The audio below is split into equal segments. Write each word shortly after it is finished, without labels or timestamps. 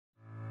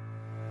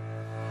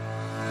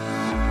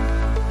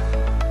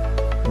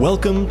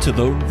Welcome to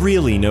the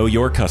Really Know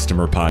Your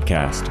Customer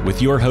podcast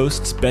with your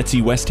hosts, Betsy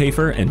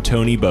Westhafer and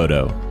Tony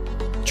Bodo.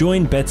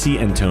 Join Betsy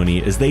and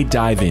Tony as they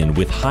dive in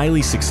with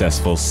highly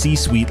successful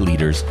C-suite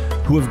leaders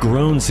who have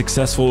grown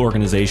successful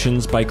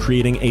organizations by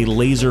creating a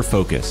laser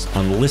focus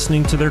on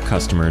listening to their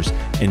customers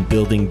and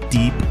building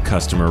deep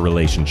customer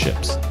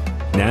relationships.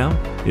 Now,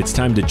 it's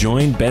time to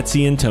join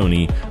Betsy and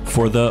Tony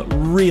for the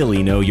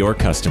Really Know Your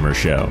Customer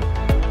show.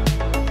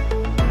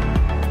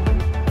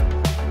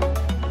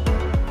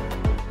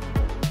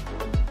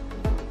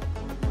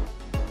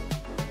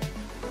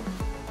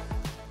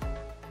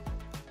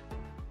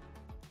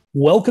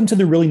 Welcome to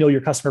the Really Know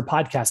Your Customer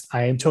podcast.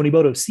 I am Tony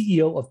Bodo,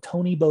 CEO of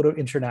Tony Bodo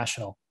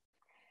International.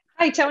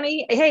 Hi,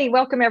 Tony. Hey,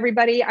 welcome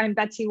everybody. I'm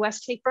Betsy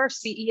Westhafer,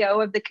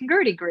 CEO of the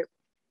Congruity Group.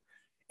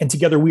 And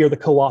together we are the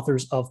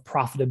co-authors of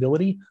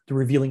Profitability, the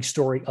revealing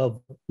story of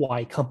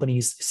why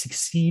companies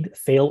succeed,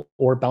 fail,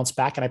 or bounce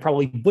back. And I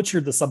probably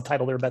butchered the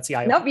subtitle there, Betsy.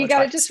 Nope, you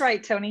got it just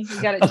right, Tony.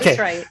 You got it just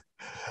right.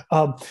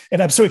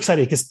 And I'm so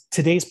excited because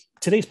today's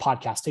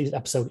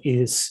episode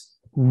is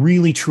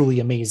really, truly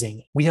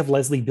amazing. We have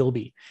Lesley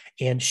Bielby,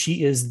 and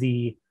she is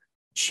the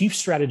Chief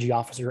Strategy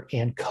Officer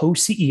and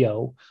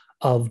co-CEO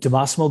of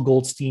DiMassimo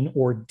Goldstein,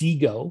 or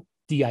DiGo,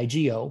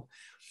 D-I-G-O.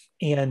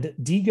 And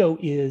DiGo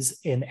is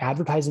an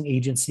advertising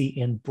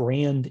agency and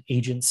brand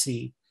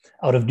agency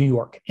out of New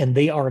York. And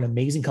they are an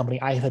amazing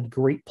company. I have had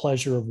great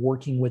pleasure of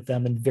working with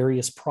them in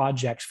various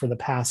projects for the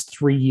past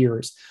 3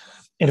 years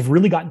and have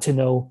really gotten to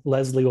know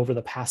Lesley over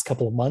the past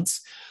couple of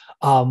months.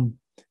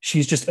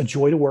 She's just a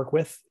joy to work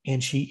with,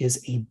 and she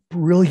is a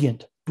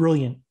brilliant,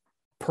 brilliant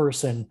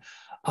person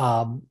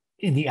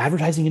in the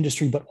advertising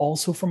industry, but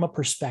also from a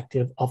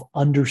perspective of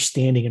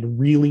understanding and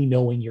really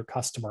knowing your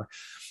customer.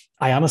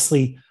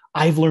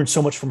 I've learned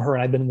so much from her,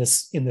 and I've been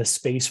in this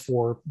space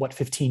for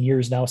 15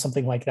 years now,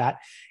 something like that.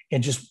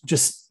 And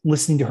just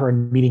listening to her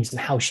in meetings and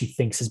how she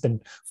thinks has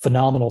been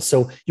phenomenal.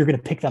 So you're going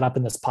to pick that up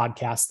in this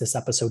podcast, this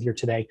episode here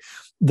today.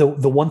 The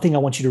one thing I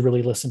want you to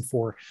really listen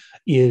for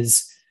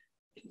is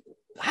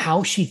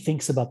how she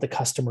thinks about the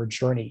customer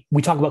journey.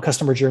 We talk about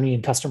customer journey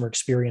and customer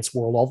experience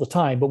world all the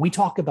time, but we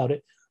talk about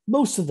it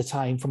most of the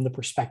time from the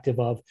perspective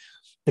of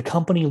the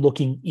company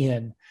looking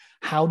in.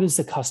 How does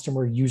the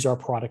customer use our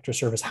product or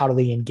service? How do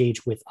they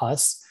engage with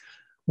us?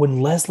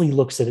 When Lesley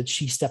looks at it,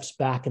 she steps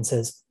back and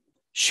says,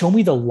 show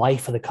me the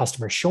life of the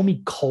customer. Show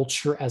me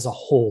culture as a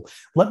whole.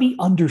 Let me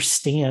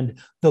understand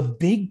the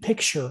big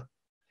picture.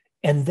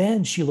 And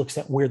then she looks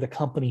at where the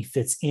company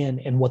fits in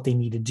and what they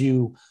need to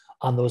do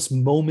on those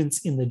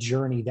moments in the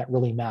journey that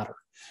really matter.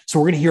 So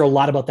we're going to hear a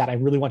lot about that. I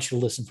really want you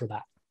to listen for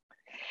that.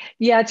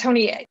 Yeah,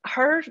 Tony,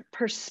 her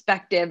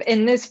perspective,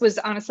 and this was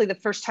honestly the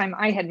first time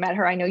I had met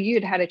her. I know you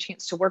had a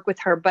chance to work with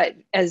her, but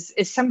as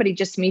somebody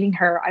just meeting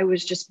her, I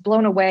was just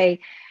blown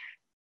away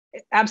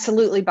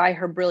absolutely by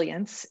her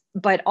brilliance,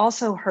 but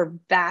also her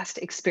vast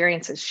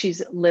experiences.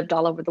 She's lived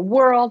all over the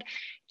world.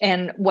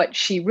 And what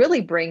she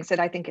really brings that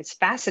I think is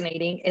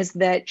fascinating is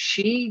that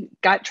she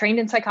got trained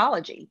in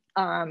psychology,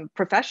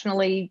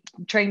 professionally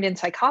trained in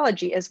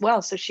psychology as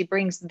well. So she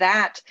brings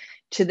that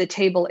to the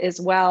table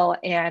as well.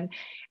 And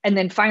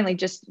then finally,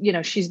 just,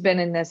 she's been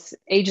in this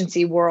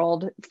agency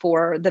world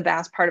for the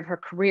vast part of her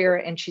career,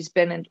 and she's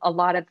been in a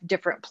lot of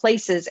different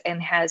places and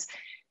has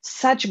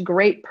such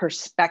great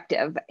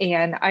perspective.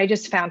 And I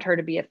just found her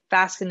to be a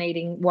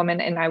fascinating woman.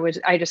 And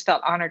I just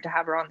felt honored to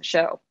have her on the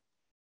show.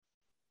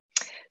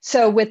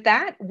 So with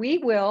that, we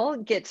will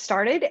get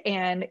started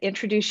and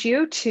introduce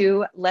you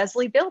to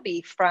Lesley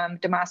Bielby from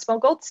DiMassimo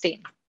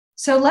Goldstein.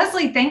 So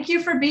Lesley, thank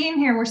you for being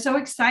here. We're so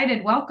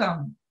excited.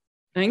 Welcome.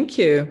 Thank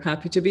you.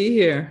 Happy to be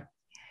here.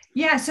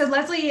 Yeah. So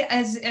Lesley,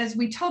 as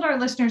we told our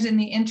listeners in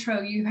the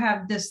intro, you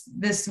have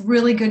this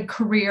really good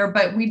career,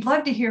 but we'd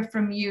love to hear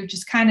from you,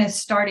 just kind of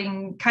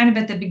starting kind of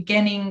at the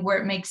beginning where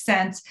it makes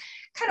sense.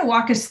 Kind of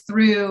walk us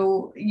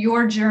through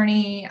your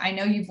journey. I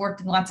know you've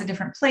worked in lots of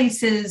different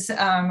places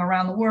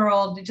around the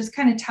world. Just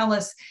kind of tell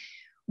us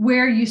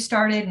where you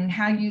started and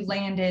how you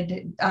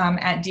landed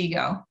at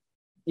DiGo.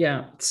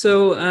 Yeah.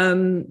 So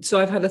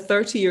I've had a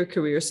 30-year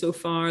career so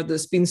far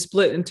that's been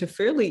split into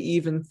fairly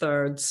even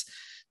thirds.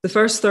 The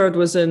first third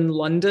was in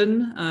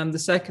London. The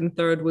second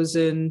third was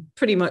in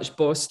pretty much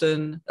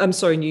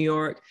New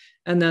York.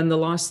 And then the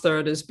last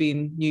third has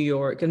been New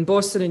York. And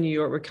Boston and New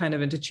York were kind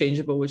of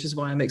interchangeable, which is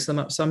why I mix them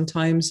up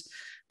sometimes,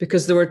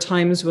 because there were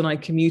times when I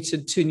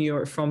commuted to New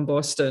York from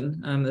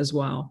Boston as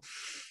well.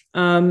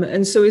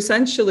 And so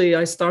essentially,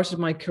 I started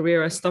my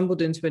career. I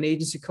stumbled into an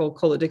agency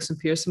called Dixon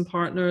Pearson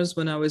Partners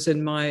when I was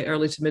in my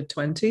early to mid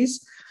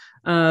 20s.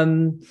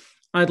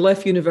 I'd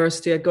left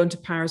university. I'd gone to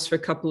Paris for a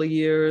couple of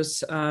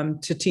years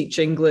to teach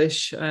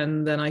English.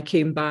 And then I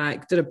came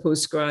back, did a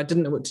postgrad,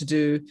 didn't know what to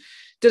do,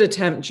 did a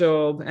temp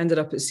job, ended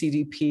up at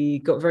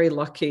CDP, got very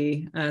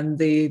lucky, and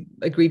they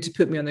agreed to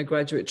put me on their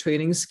graduate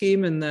training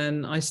scheme. And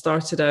then I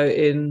started out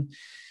in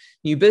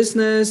new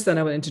business. Then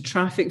I went into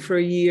traffic for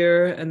a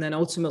year. And then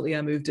ultimately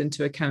I moved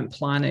into account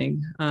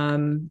planning.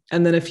 And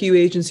then a few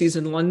agencies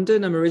in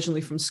London. I'm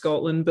originally from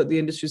Scotland, but the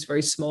industry is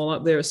very small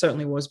up there. It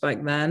certainly was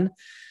back then.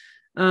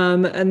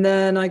 And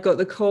then I got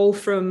the call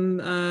from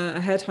a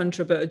headhunter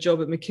about a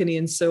job at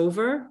McKinney &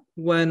 Silver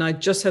when I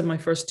just had my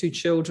first 2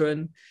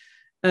 children.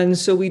 And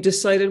so we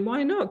decided,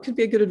 why not? It could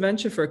be a good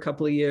adventure for a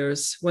couple of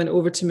years. Went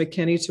over to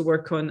McKinney to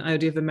work on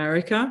Audi of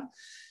America.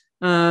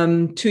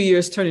 2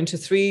 years turned into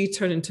 3,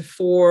 turned into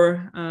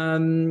 4.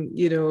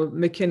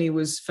 McKinney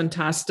was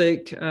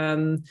fantastic.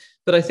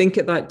 But I think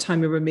at that time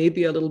we were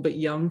maybe a little bit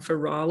young for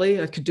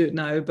Raleigh. I could do it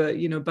now, but,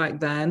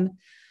 back then,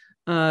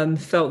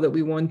 felt that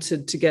we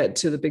wanted to get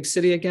to the big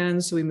city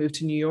again. So we moved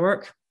to New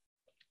York.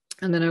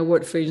 And then I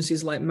worked for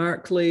agencies like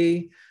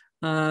Merkley,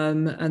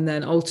 and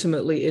then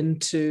ultimately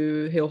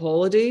into Hale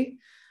Holiday.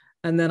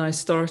 And then I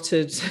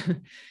started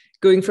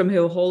going from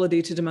Hale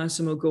Holiday to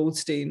DiMassimo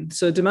Goldstein.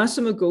 So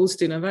DiMassimo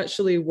Goldstein, I've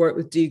actually worked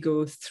with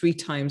DiGo 3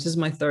 times. This is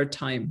my 3rd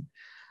time.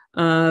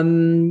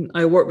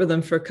 I worked with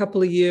them for a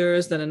couple of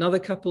years, then another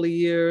couple of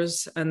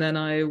years, and then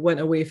I went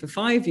away for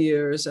 5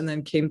 years and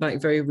then came back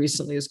very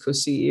recently as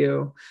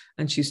co-CEO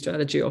and Chief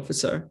Strategy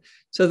Officer.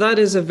 So that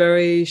is a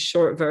very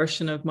short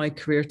version of my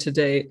career to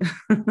date.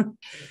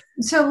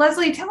 So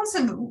Lesley, tell us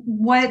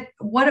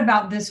what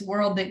about this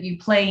world that you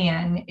play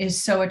in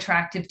is so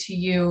attractive to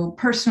you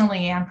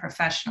personally and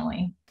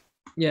professionally?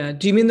 Yeah.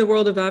 Do you mean the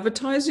world of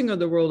advertising or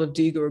the world of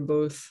DiGo, or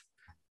both?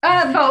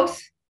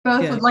 Both.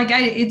 Yeah.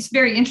 It's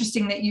very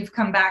interesting that you've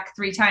come back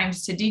 3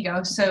 times to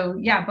DiGo. So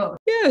yeah, both.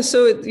 Yeah.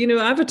 So,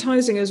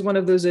 advertising is one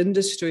of those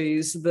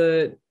industries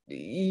that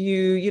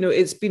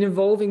it's been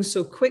evolving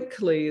so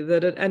quickly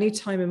that at any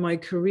time in my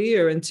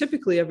career, and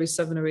typically every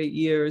 7 or 8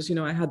 years,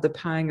 I had the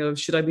pang of,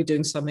 should I be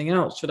doing something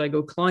else? Should I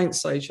go client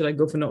side? Should I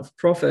go for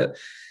not-for-profit?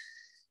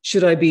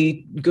 Should I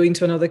be going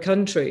to another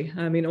country?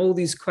 I mean, all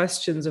these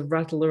questions have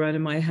rattled around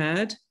in my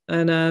head.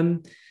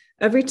 And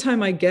every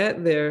time I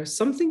get there,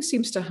 something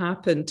seems to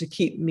happen to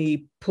keep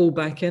me pulled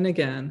back in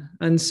again.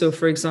 And so,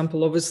 for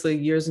example, obviously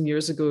years and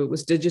years ago, it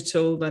was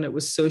digital, then it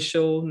was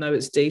social, now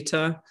it's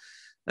data.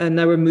 And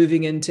now we're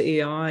moving into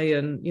AI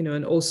and,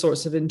 and all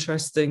sorts of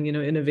interesting,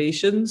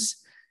 innovations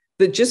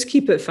that just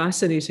keep it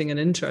fascinating and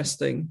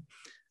interesting.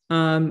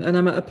 And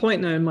I'm at a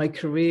point now in my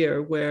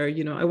career where,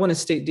 I want to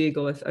stay at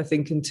DiGo, I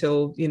think,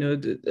 until,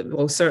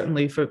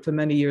 certainly for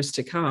many years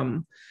to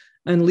come.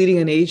 And leading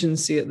an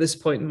agency at this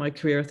point in my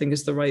career, I think,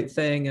 is the right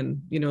thing.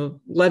 And,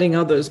 letting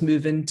others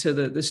move into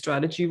the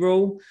strategy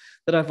role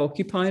that I've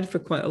occupied for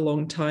quite a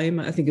long time,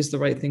 I think is the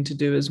right thing to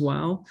do as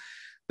well.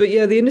 But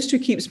yeah, the industry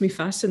keeps me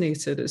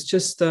fascinated. It's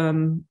just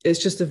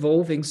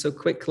evolving so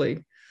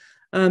quickly.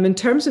 In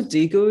terms of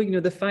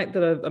DiGo, the fact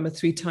that I'm a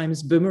 3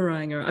 times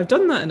boomeranger, I've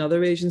done that in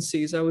other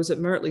agencies. I was at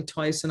Merkley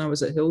twice and I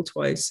was at Hill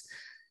twice.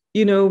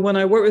 When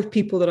I work with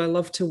people that I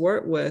love to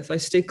work with, I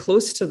stay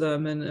close to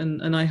them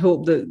and I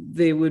hope that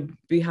they would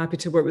be happy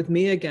to work with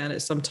me again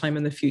at some time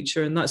in the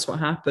future. And that's what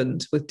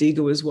happened with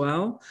DiGo as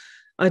well.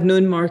 I'd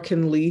known Mark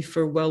and Lee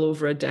for well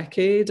over a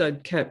decade.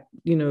 I'd kept,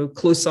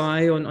 close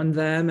eye on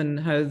them and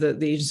how the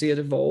agency had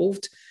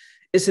evolved.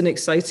 It's an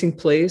exciting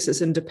place.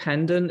 It's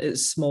independent.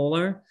 It's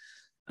smaller.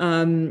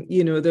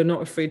 They're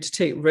not afraid to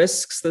take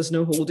risks. There's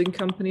no holding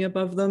company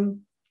above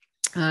them.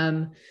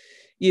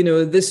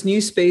 This new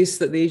space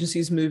that the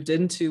agency's moved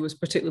into was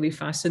particularly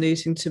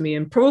fascinating to me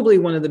and probably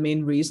one of the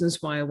main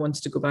reasons why I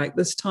wanted to go back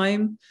this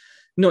time.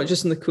 Not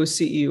just in the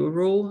co-CEO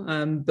role,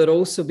 but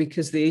also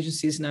because the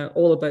agency is now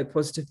all about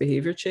positive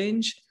behavior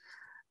change.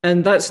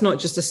 And that's not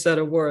just a set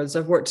of words.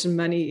 I've worked in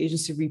many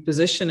agency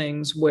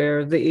repositionings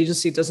where the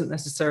agency doesn't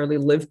necessarily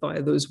live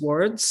by those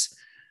words,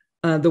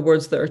 the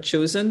words that are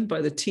chosen by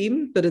the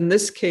team. But in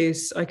this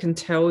case, I can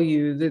tell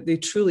you that they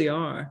truly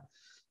are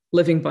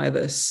living by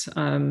this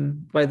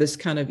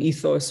kind of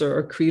ethos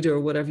or credo or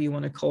whatever you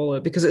want to call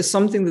it, because it's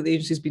something that the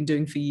agency has been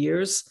doing for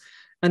years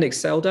and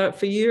excelled at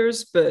for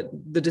years, but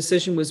the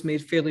decision was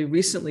made fairly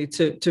recently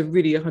to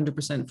really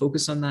 100%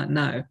 focus on that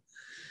now.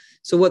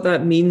 So what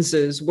that means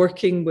is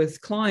working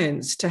with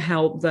clients to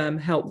help them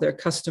help their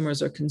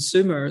customers or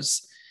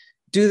consumers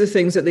do the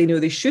things that they know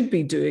they should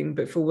be doing,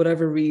 but for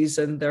whatever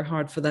reason, they're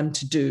hard for them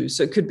to do.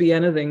 So it could be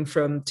anything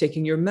from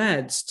taking your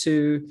meds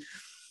to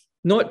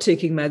not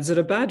taking meds that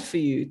are bad for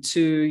you,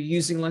 to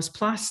using less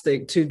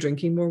plastic, to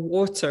drinking more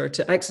water,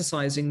 to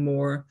exercising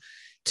more,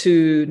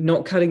 to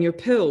not cutting your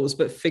pills,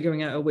 but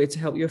figuring out a way to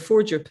help you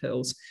afford your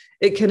pills.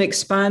 It can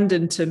expand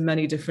into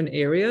many different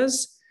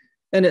areas.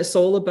 And it's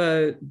all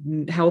about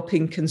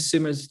helping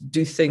consumers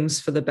do things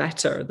for the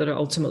better that are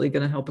ultimately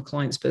going to help a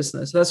client's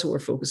business. That's what we're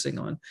focusing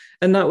on.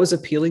 And that was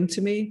appealing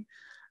to me.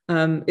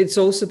 It's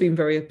also been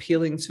very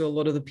appealing to a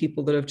lot of the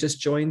people that have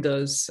just joined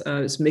us.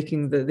 It's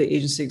making the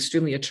agency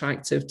extremely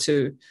attractive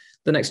to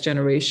the next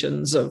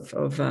generations of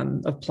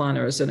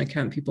planners and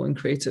account people and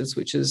creatives,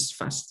 which is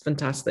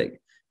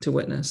fantastic to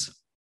witness.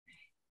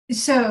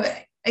 So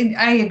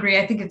I agree.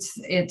 I think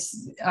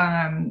it's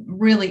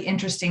really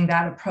interesting,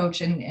 that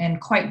approach, and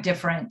quite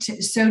different.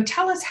 So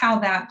tell us how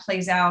that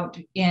plays out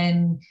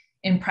in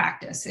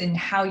practice and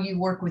how you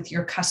work with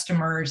your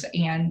customers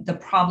and the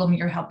problem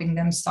you're helping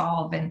them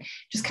solve, and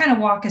just kind of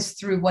walk us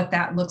through what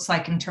that looks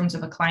like in terms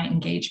of a client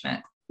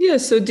engagement. Yeah,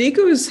 so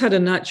DiGo has had a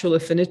natural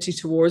affinity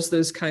towards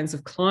those kinds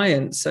of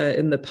clients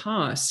in the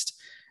past.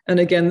 And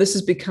again, this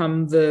has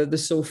become the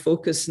sole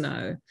focus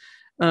now.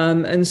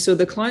 And so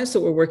the clients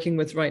that we're working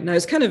with right now,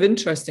 it's kind of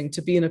interesting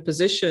to be in a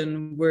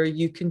position where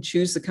you can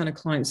choose the kind of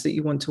clients that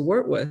you want to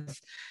work with.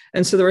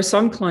 And so there are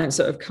some clients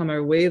that have come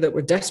our way that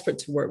we're desperate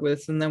to work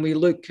with. And then we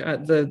look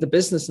at the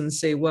business and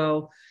say,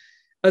 well,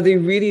 are they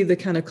really the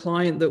kind of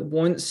client that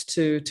wants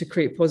to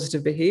create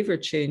positive behavior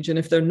change? And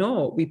if they're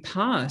not, we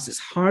pass. It's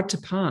hard to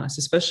pass,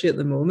 especially at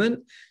the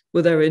moment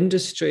with our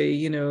industry,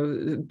 you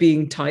know,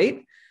 being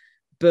tight.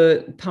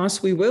 But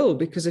pass we will,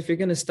 because if you're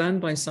going to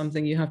stand by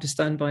something, you have to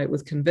stand by it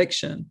with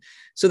conviction.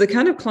 So the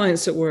kind of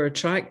clients that we're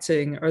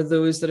attracting are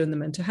those that are in the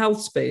mental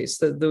health space,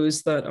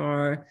 those that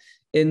are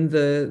in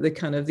the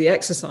kind of the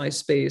exercise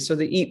space or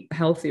the eat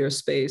healthier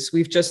space.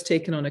 We've just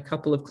taken on a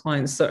couple of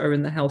clients that are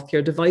in the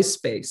healthcare device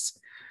space,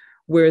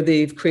 where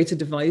they've created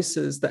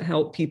devices that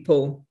help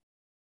people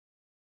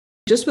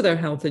just with their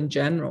health in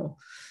general.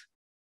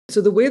 So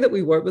the way that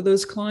we work with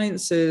those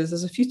clients is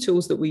there's a few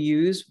tools that we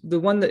use. The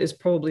one that is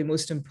probably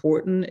most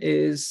important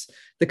is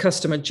the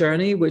customer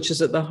journey, which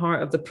is at the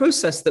heart of the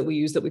process that we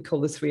use that we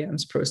call the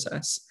 3Ms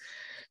process.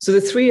 So the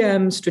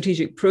 3M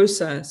strategic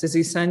process is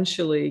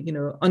essentially, you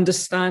know,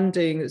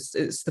 understanding,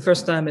 it's the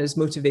first M is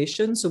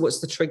motivation. So what's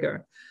the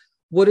trigger?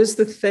 What is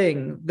the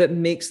thing that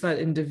makes that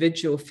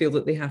individual feel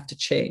that they have to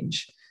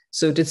change?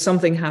 So did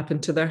something happen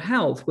to their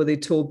health? Were they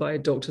told by a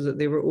doctor that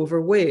they were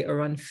overweight or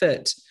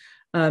unfit?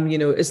 You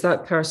know, is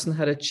that person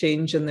had a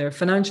change in their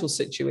financial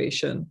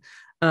situation?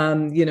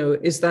 You know,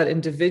 is that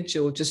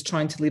individual just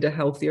trying to lead a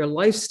healthier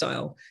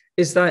lifestyle?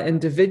 Is that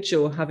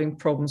individual having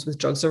problems with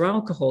drugs or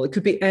alcohol? It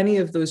could be any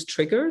of those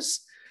triggers.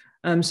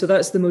 So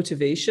that's the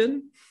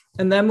motivation.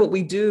 And then what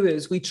we do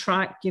is we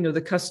track, you know, the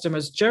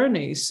customer's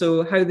journey.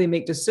 So how they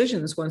make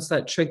decisions once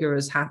that trigger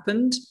has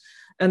happened.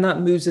 And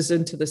that moves us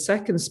into the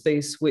second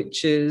space,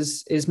 which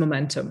is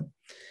momentum.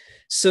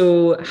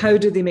 So how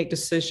do they make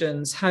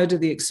decisions? How do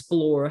they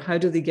explore? How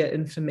do they get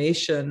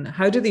information?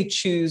 How do they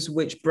choose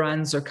which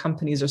brands or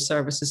companies or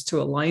services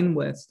to align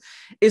with?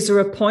 Is there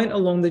a point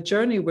along the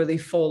journey where they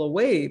fall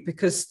away?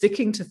 Because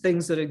sticking to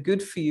things that are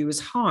good for you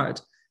is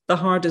hard. The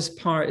hardest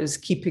part is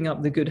keeping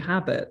up the good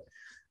habit.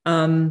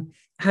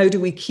 How do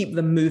we keep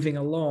them moving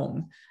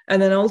along?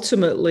 And then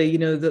ultimately, you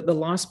know, the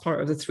last part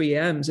of the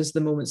 3Ms is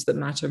the moments that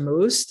matter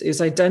most,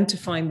 is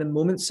identifying the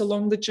moments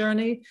along the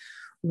journey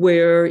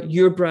where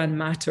your brand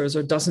matters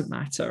or doesn't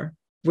matter,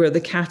 where the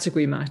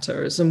category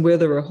matters and where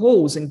there are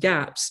holes and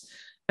gaps,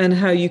 and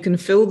how you can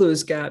fill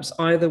those gaps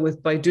either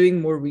by doing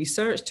more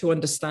research to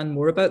understand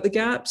more about the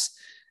gaps,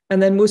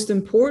 and then most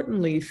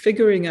importantly,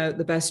 figuring out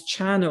the best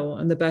channel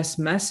and the best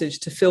message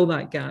to fill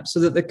that gap so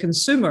that the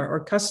consumer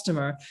or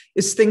customer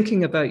is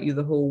thinking about you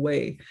the whole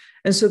way.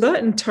 And so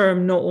that in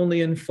turn not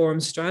only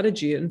informs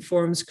strategy, it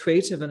informs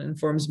creative and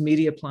informs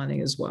media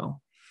planning as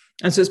well.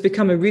 And so it's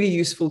become a really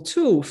useful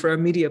tool for our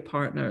media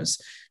partners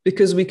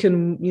because we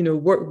can, you know,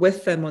 work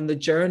with them on the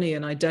journey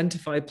and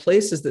identify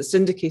places that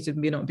syndicated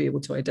may not be able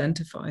to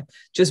identify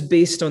just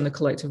based on the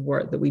collective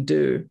work that we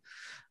do.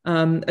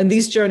 And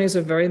these journeys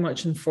are very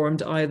much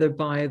informed either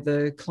by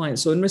the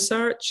client's own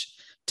research.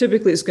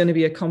 Typically, it's going to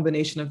be a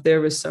combination of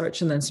their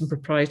research and then some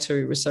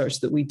proprietary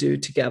research that we do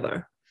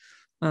together.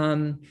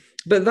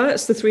 But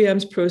that's the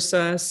 3Ms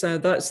process.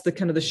 That's the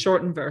kind of the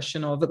shortened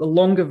version of it. The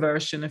longer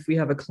version, if we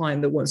have a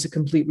client that wants a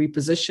complete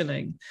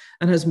repositioning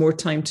and has more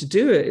time to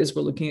do it, is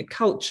we're looking at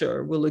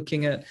culture. We're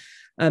looking at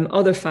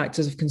other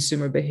factors of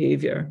consumer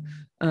behavior.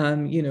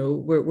 You know,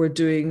 we're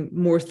doing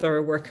more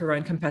thorough work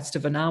around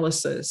competitive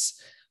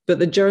analysis. But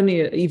the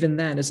journey, even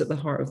then, is at the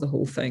heart of the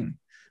whole thing.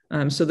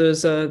 So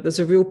there's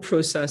a real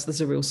process.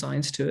 There's a real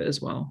science to it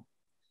as well.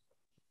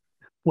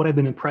 What I've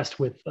been impressed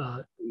with,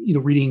 you know,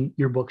 reading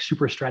your book,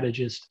 Super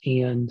Strategist,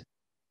 and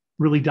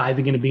really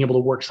diving into being able to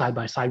work side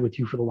by side with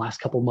you for the last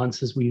couple of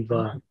months as we've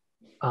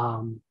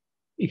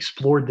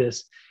explored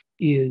this,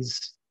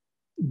 is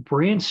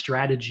brand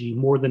strategy.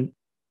 More than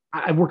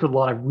I've worked with a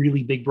lot of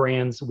really big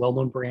brands,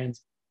 well-known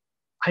brands.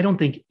 I don't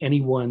think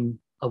any one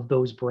of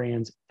those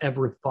brands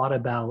ever thought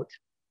about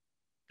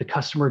the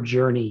customer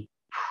journey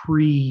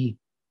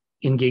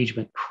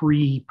pre-engagement,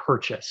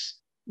 pre-purchase.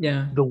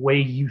 Yeah, the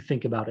way you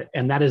think about it.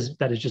 And that has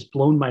just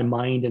blown my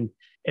mind and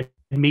it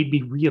made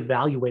me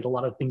reevaluate a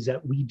lot of things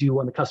that we do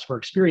on the customer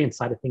experience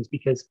side of things,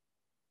 because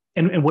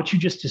and what you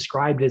just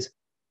described is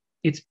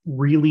it's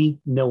really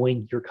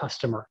knowing your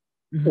customer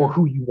or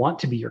who you want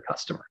to be your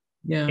customer.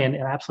 Yeah. And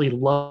I absolutely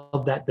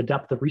love that, the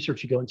depth of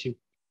research you go into.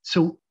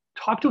 So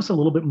talk to us a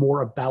little bit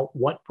more about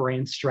what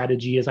brand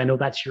strategy is. I know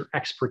that's your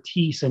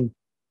expertise and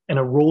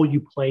a role you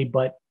play,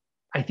 but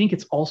I think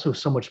it's also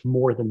so much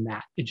more than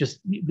that. It just,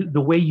 the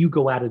way you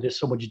go at it is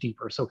so much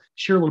deeper. So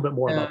share a little bit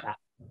more about that.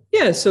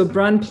 Yeah, so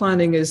brand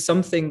planning is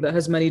something that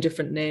has many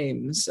different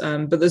names,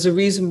 but there's a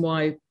reason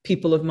why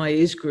people of my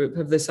age group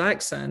have this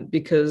accent,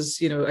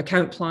 because, you know,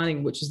 account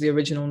planning, which is the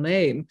original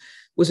name,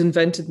 was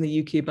invented in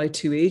the UK by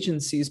two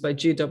agencies, by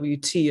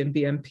JWT and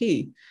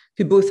BMP,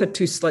 who both had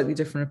two slightly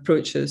different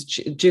approaches.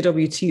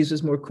 JWT's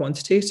was more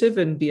quantitative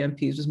and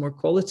BMP's was more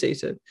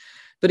qualitative.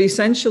 But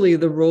essentially,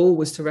 the role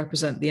was to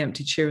represent the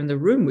empty chair in the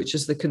room, which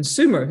is the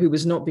consumer, who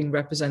was not being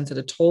represented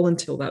at all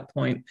until that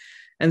point.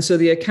 And so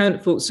the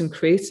account folks and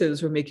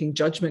creatives were making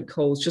judgment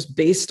calls just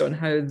based on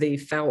how they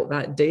felt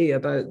that day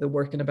about the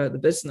work and about the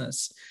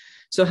business.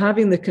 So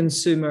having the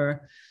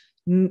consumer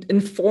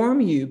inform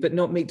you, but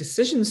not make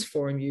decisions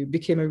for you,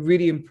 became a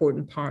really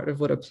important part of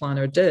what a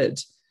planner did.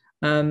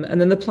 And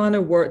then the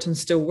planner worked and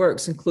still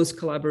works in close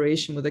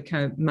collaboration with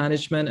account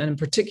management, and in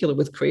particular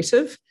with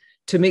creative,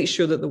 to make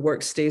sure that the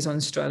work stays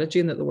on strategy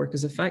and that the work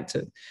is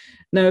effective.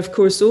 Now, of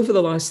course, over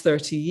the last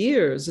 30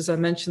 years, as I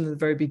mentioned at the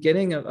very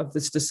beginning of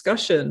this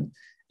discussion,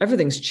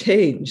 everything's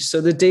changed.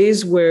 So the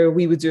days where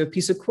we would do a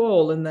piece of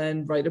qual and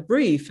then write a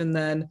brief, and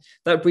then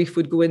that brief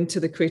would go into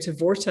the creative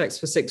vortex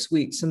for 6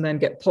 weeks and then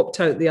get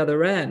popped out the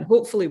other end,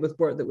 hopefully with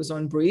work that was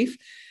on brief.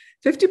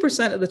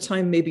 50% of the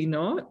time, maybe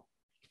not.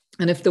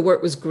 And if the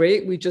work was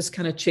great, we just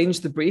kind of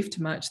changed the brief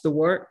to match the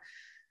work.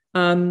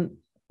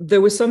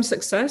 There was some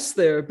success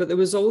there, but there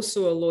was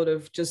also a lot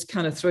of just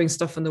kind of throwing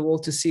stuff on the wall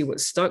to see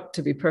what stuck,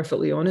 to be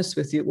perfectly honest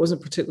with you. It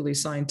wasn't particularly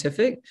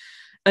scientific.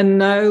 And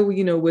now,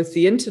 you know, with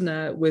the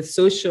internet, with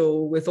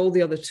social, with all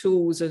the other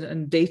tools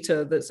and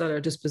data that's at our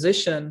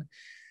disposition,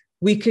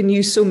 we can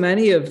use so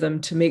many of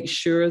them to make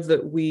sure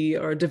that we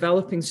are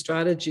developing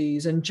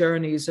strategies and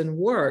journeys and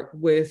work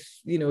with,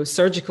 you know,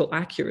 surgical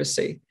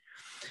accuracy.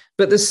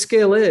 But the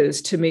skill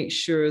is to make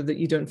sure that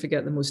you don't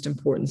forget the most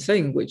important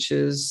thing, which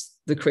is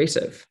the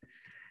creative.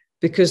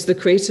 Because the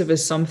creative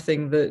is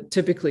something that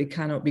typically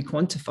cannot be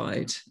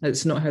quantified.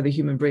 It's not how the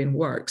human brain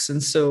works.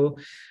 And so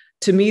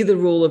to me, the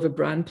role of a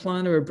brand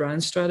planner or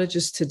brand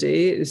strategist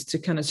today is to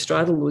kind of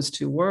straddle those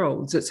two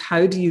worlds. It's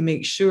how do you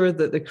make sure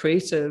that the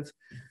creative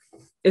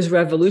is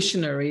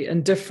revolutionary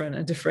and different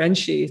and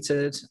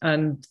differentiated.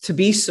 And to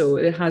be so,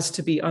 it has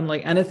to be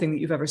unlike anything that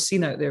you've ever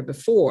seen out there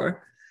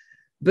before.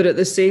 But at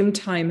the same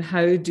time,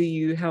 how do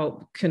you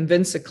help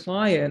convince a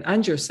client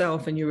and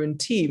yourself and your own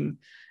team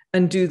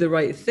and do the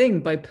right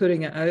thing by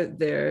putting it out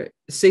there,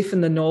 safe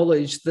in the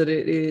knowledge that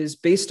it is,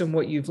 based on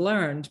what you've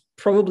learned,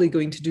 probably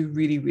going to do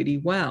really, really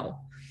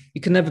well.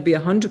 You can never be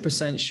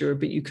 100% sure,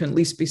 but you can at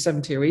least be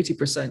 70 or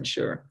 80%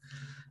 sure.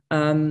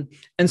 And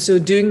so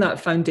doing that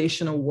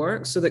foundational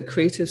work so that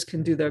creatives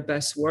can do their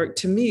best work,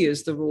 to me,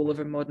 is the role of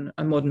a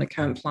modern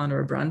account planner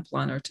or brand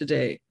planner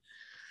today.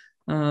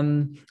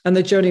 And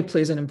the journey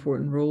plays an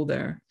important role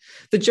there.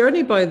 The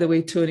journey, by the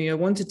way, Tony, I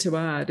wanted to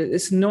add,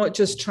 it's not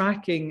just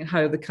tracking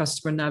how the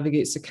customer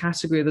navigates the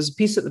category. There's a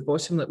piece at the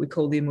bottom that we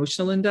call the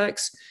emotional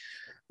index,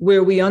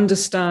 where we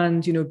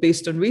understand, you know,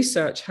 based on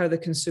research, how the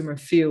consumer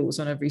feels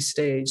on every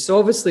stage. So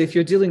obviously, if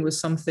you're dealing with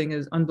something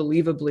as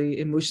unbelievably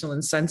emotional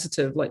and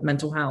sensitive, like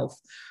mental health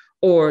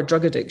or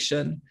drug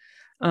addiction,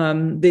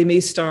 they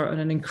may start on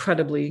an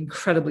incredibly,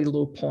 incredibly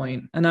low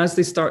point. And as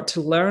they start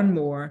to learn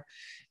more,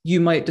 you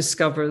might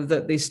discover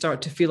that they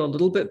start to feel a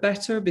little bit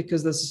better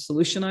because there's a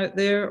solution out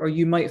there, or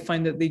you might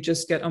find that they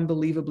just get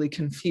unbelievably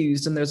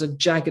confused and there's a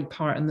jagged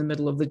part in the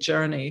middle of the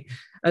journey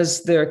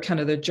as their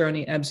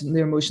journey ebbs and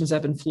their emotions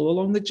ebb and flow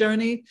along the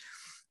journey.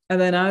 And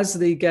then as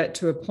they get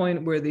to a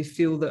point where they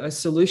feel that a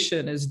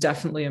solution is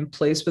definitely in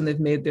place when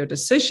they've made their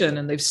decision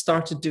and they've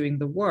started doing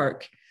the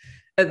work,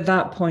 at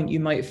that point,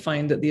 you might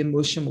find that the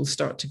emotion will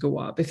start to go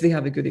up if they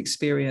have a good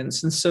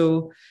experience. And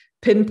so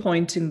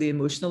pinpointing the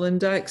emotional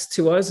index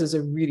to us is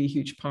a really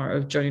huge part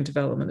of journey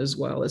development as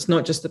well. It's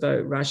not just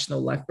about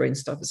rational left brain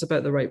stuff. It's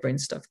about the right brain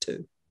stuff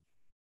too.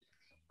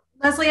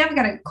 Lesley, I've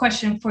got a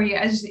question for you.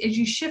 As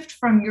you shift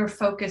from your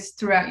focus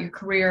throughout your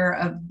career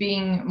of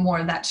being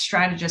more that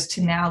strategist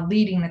to now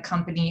leading the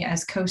company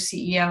as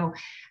co-CEO,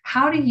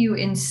 how do you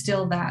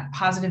instill that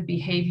positive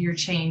behavior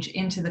change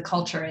into the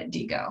culture at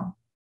DiGo?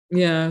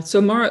 Yeah,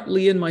 so Marit,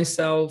 Lee, and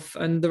myself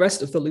and the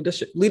rest of the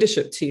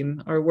leadership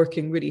team are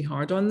working really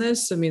hard on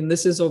this. I mean,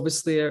 this is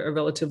obviously a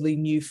relatively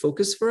new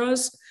focus for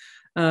us,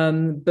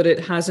 but it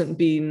hasn't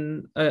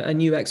been a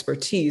new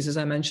expertise, as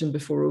I mentioned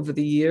before, over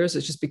the years.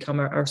 It's just become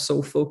our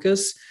sole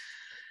focus.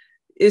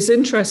 It's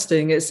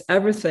interesting, it's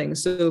everything.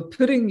 So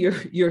putting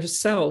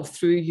yourself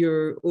through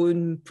your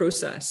own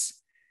process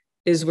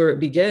is where it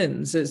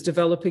begins. It's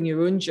developing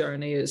your own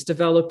journey. It's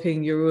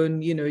developing your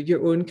own,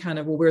 your own kind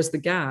of, well, where's the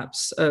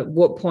gaps? At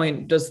what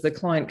point does the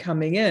client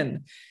coming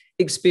in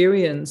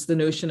experience the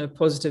notion of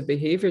positive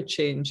behavior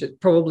change? It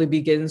probably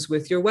begins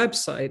with your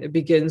website. It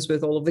begins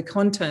with all of the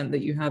content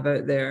that you have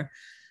out there.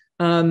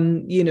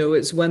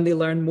 It's when they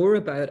learn more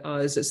about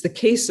us. It's the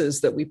cases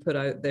that we put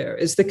out there.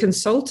 It's the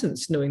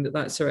consultants knowing that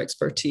that's our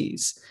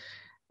expertise.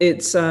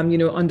 It's,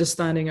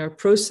 understanding our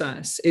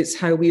process. It's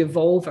how we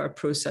evolve our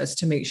process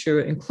to make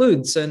sure it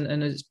includes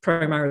and is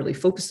primarily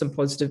focused on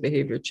positive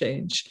behavior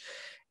change.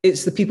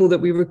 It's the people that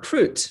we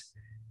recruit.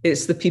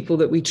 It's the people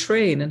that we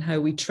train and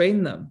how we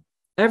train them.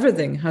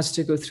 Everything has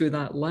to go through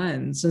that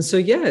lens. And so,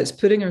 it's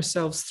putting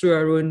ourselves through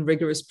our own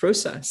rigorous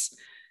process.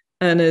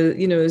 And,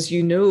 as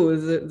you know,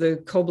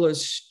 the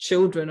cobbler's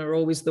children are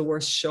always the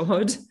worst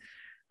shod,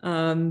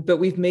 but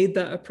we've made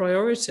that a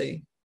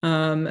priority.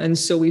 And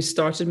so we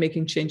started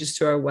making changes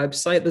to our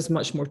website. There's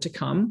much more to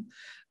come.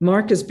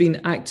 Mark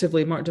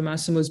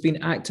DiMassimo has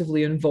been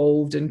actively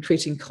involved in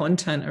creating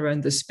content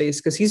around this space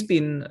because he's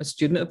been a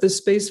student of this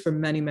space for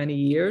many, many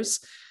years.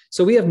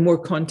 So we have more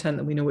content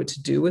that we know what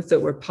to do with,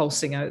 that we're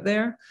pulsing out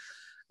there,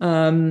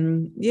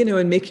 and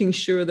making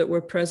sure that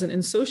we're present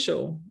in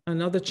social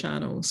and other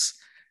channels.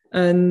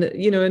 And,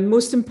 and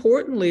most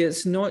importantly,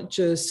 it's not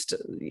just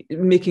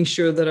making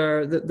sure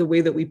that the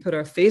way that we put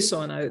our face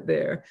on out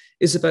there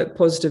is about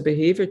positive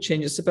behavior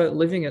change. It's about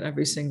living it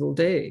every single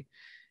day.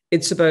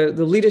 It's about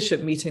the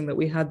leadership meeting that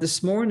we had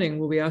this morning,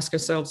 where we ask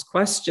ourselves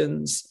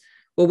questions.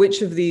 Well,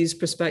 which of these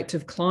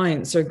prospective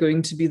clients are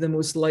going to be the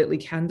most likely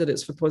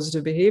candidates for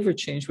positive behavior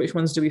change? Which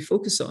ones do we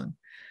focus on?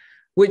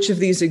 Which of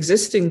these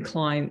existing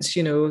clients,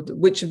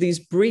 which of these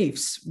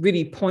briefs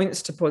really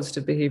points to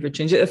positive behavior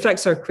change? It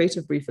affects our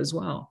creative brief as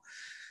well.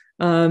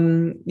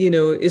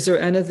 Is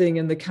there anything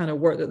in the kind of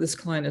work that this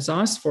client has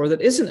asked for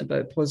that isn't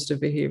about positive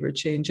behavior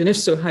change? And if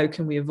so, how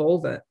can we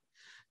evolve it?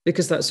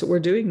 Because that's what we're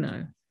doing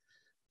now.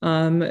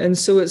 And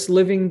so it's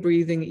living,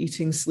 breathing,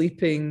 eating,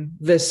 sleeping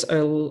this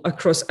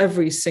across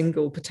every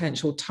single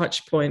potential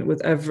touch point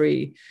with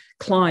every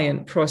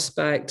client,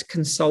 prospect,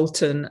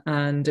 consultant,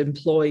 and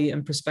employee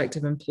and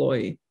prospective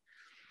employee,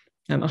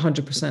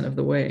 100% of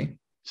the way.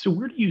 So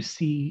where do you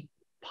see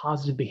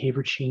positive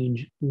behavior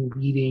change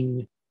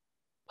leading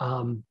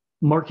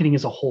marketing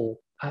as a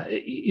whole?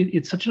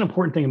 It's such an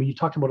important thing. I mean, you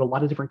talked about a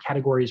lot of different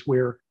categories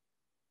where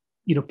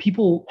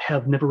people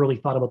have never really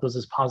thought about those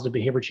as positive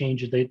behavior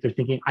change. They're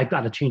thinking, I've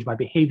got to change my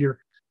behavior.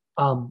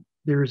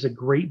 There's a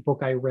great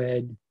book I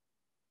read.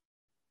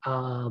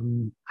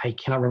 I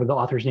cannot remember the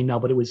author's name now,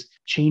 but it was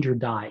Change or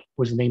Die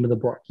was the name of the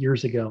book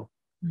years ago.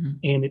 Mm-hmm.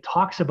 And it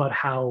talks about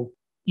how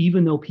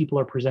even though people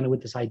are presented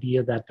with this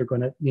idea that they're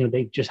going to,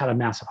 they just had a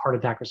massive heart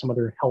attack or some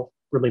other health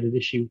related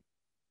issue,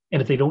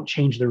 and if they don't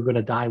change, they're going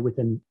to die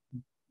within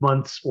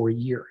months or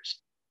years.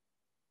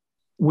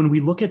 When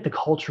we look at the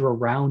culture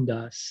around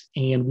us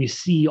and we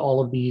see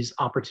all of these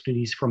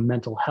opportunities from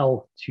mental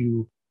health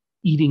to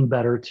eating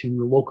better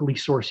to locally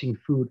sourcing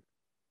food,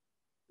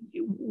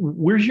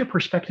 where's your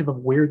perspective of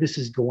where this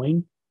is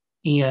going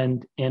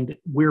and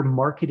where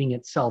marketing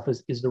itself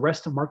is the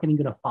rest of marketing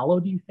going to follow,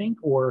 do you think?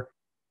 Or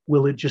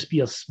will it just be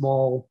a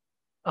small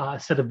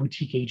set of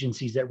boutique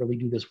agencies that really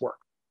do this work?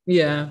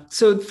 Yeah.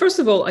 So first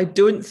of all, I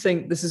don't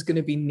think this is going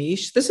to be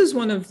niche. This is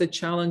one of the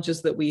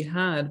challenges that we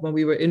had when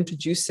we were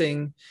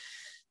introducing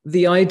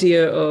the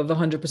idea of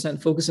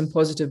 100% focus on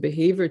positive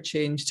behavior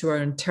change to our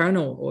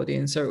internal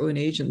audience, our own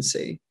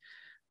agency.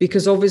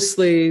 Because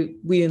obviously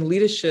we in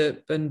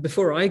leadership, and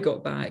before I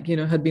got back,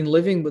 had been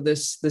living with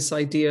this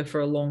idea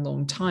for a long,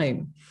 long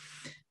time.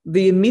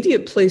 The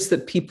immediate place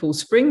that people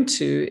spring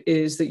to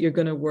is that you're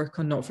going to work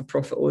on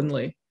not-for-profit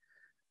only,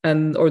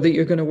 or that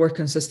you're going to work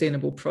on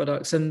sustainable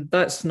products. And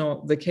that's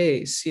not the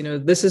case.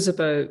 This is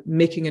about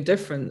making a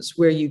difference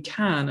where you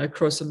can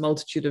across a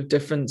multitude of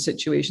different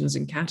situations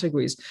and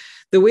categories.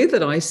 The way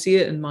that I see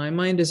it in my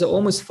mind is it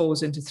almost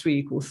falls into 3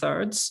 equal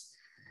thirds.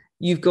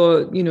 You've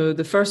got,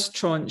 the first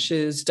tranche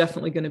is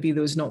definitely going to be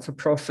those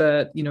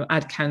not-for-profit,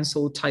 ad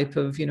council type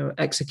of,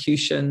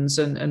 executions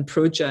and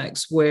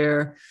projects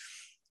where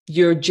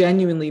you're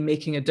genuinely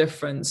making a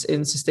difference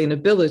in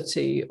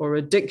sustainability or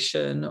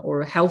addiction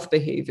or health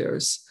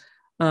behaviors.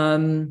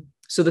 So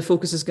the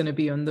focus is going to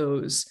be on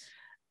those.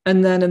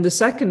 And then in the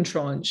second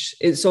tranche,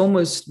 it's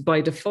almost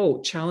by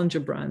default challenger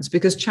brands,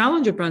 because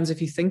challenger brands,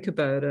 if you think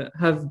about it,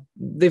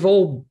 they've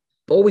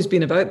always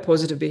been about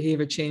positive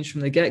behavior change from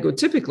the get-go,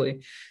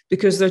 typically,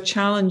 because they're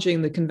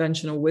challenging the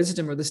conventional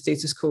wisdom or the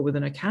status quo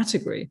within a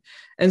category.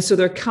 And so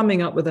they're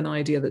coming up with an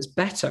idea that's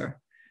better.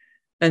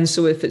 And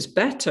so if it's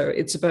better,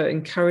 it's about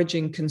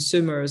encouraging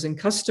consumers and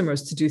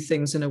customers to do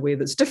things in a way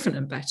that's different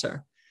and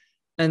better.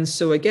 And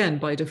so again,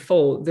 by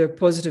default, they're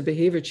positive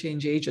behavior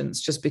change agents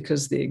just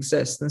because they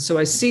exist. And so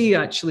I see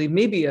actually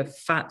maybe a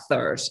fat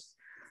third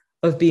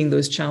of being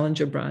those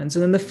challenger brands.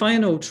 And then the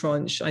final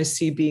tranche I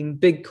see being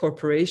big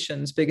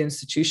corporations, big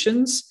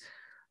institutions,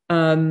 like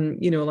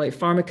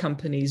pharma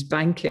companies,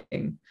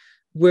 banking,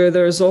 where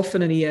there's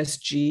often an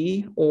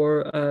ESG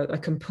or a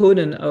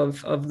component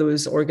of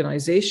those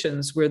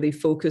organizations where they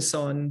focus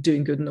on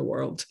doing good in the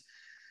world.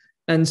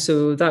 And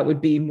so that would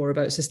be more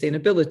about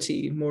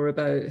sustainability, more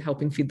about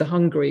helping feed the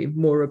hungry,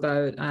 more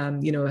about,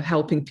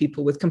 helping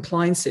people with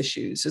compliance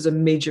issues is a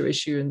major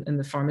issue in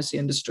the pharmacy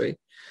industry.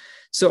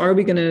 So are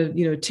we going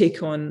to,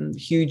 take on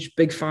huge,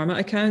 big pharma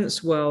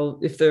accounts? Well,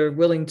 if they're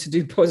willing to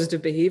do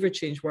positive behavior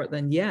change work,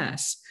 then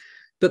yes.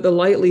 But the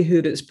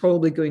likelihood it's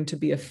probably going to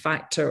be a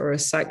factor or a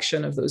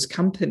section of those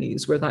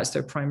companies where that's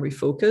their primary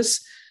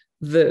focus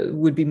that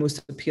would be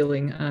most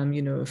appealing,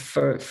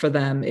 for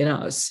them in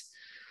us.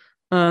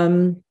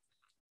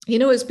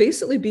 It's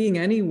basically being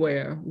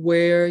anywhere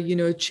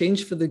where,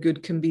 change for the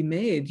good can be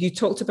made. You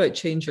talked about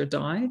change or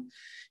die.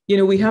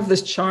 We have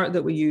this chart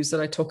that we use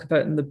that I talk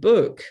about in the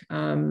book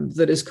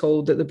that is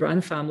called the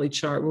brand family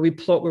chart, where we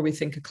plot where we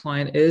think a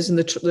client is. And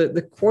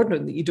the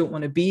quadrant that you don't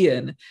want to be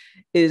in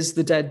is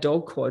the dead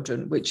dog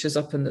quadrant, which is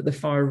up in the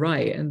far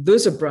right. And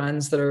those are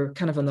brands that are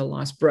kind of on the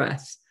last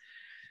breath.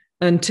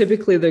 And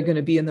typically they're going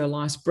to be in their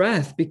last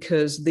breath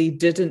because they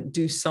didn't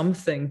do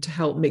something to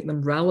help make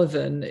them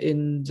relevant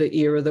in the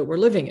era that we're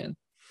living in.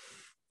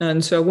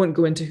 And so I won't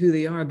go into who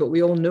they are, but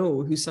we all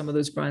know who some of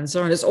those brands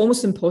are. And it's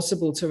almost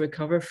impossible to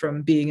recover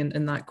from being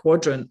in that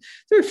quadrant.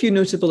 There are a few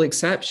notable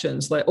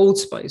exceptions, like Old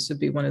Spice would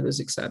be one of those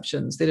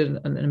exceptions. They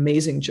did an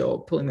amazing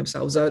job pulling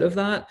themselves out of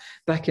that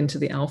back into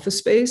the alpha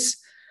space.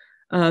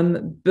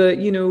 But,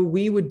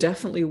 we would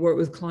definitely work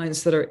with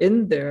clients that are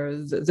in there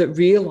that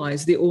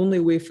realize the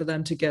only way for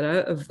them to get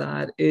out of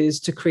that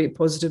is to create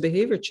positive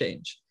behavior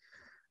change.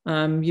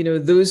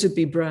 Those would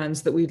be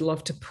brands that we'd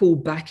love to pull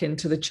back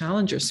into the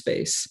challenger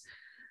space.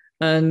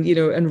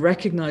 And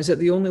recognize that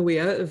the only way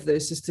out of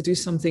this is to do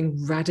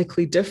something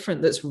radically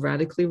different that's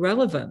radically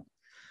relevant.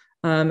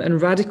 And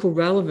radical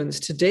relevance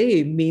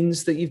today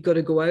means that you've got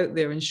to go out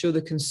there and show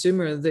the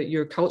consumer that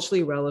you're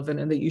culturally relevant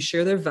and that you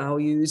share their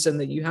values and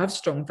that you have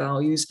strong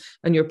values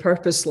and you're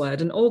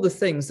purpose-led and all the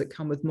things that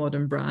come with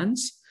modern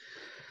brands.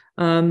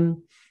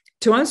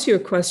 To answer your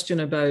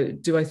question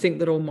about, do I think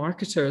that all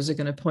marketers are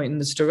going to point in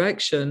this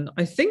direction?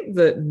 I think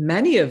that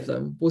many of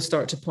them will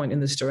start to point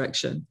in this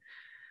direction.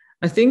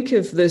 I think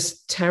if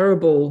this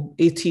terrible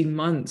 18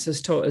 months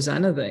has taught us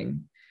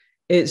anything,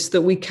 it's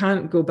that we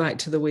can't go back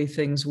to the way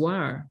things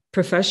were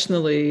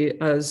professionally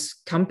as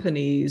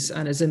companies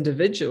and as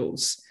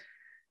individuals.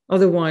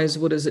 Otherwise,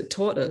 what has it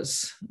taught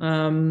us?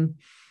 And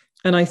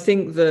I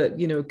think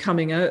that,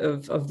 coming out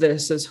of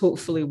this, as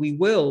hopefully we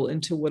will,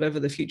 into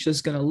whatever the future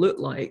is going to look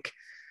like,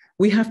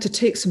 we have to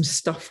take some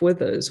stuff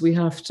with us. We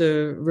have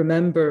to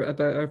remember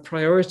about our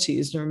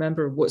priorities and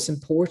remember what's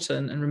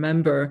important and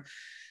remember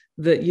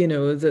that,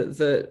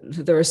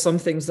 that there are some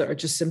things that are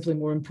just simply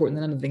more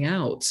important than anything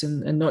else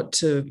and not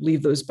to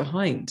leave those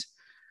behind.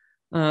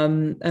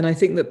 And I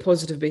think that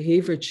positive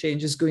behavior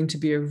change is going to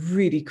be a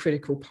really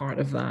critical part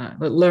of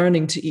that, like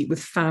learning to eat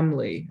with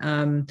family,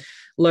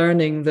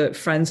 learning that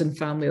friends and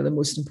family are the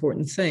most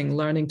important thing,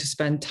 learning to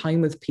spend time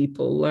with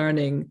people,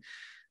 learning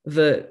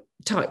that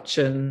touch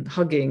and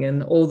hugging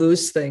and all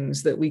those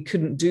things that we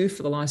couldn't do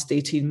for the last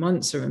 18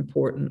 months are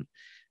important.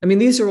 I mean,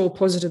 these are all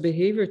positive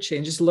behavior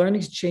changes,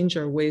 learning to change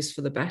our ways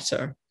for the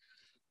better.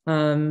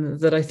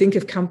 That I think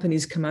if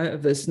companies come out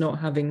of this not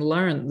having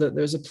learned that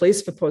there's a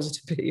place for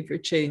positive behavior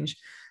change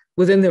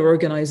within their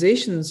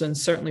organizations and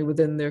certainly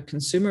within their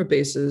consumer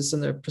bases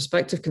and their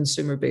prospective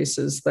consumer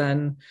bases,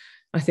 then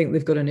I think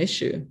they've got an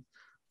issue.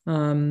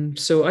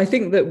 So I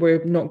think that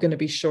we're not going to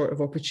be short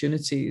of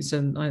opportunities,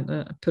 and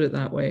I put it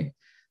that way.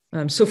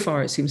 So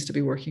far, it seems to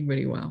be working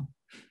really well.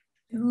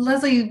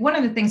 Lesley, one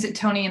of the things that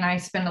Tony and I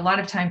spend a lot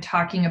of time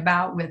talking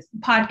about with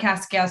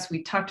podcast guests,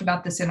 we talked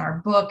about this in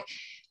our book.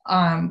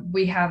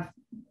 We have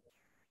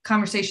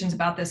conversations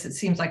about this, it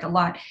seems like a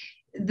lot,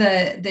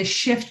 the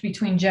shift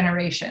between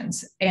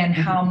generations and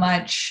how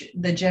much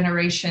the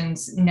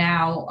generations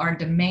now are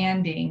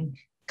demanding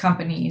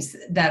companies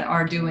that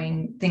are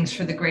doing things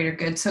for the greater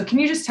good. So can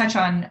you just touch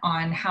on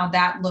how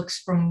that looks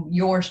from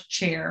your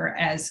chair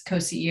as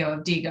co-CEO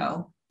of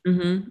DiGo?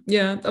 Mm-hmm.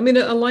 Yeah, I mean,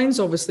 it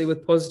aligns obviously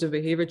with positive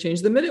behavior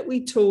change. The minute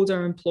we told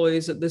our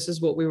employees that this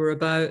is what we were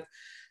about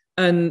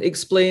and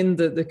explained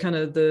the kind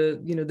of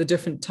the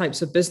different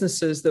types of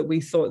businesses that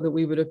we thought that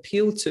we would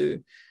appeal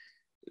to,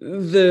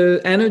 the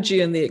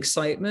energy and the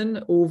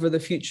excitement over the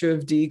future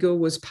of DiGo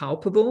was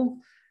palpable.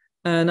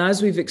 And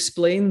as we've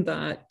explained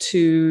that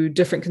to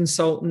different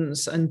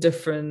consultants and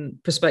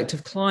different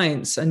prospective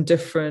clients and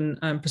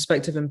different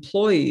prospective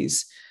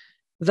employees,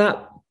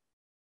 that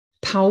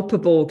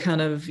palpable kind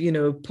of,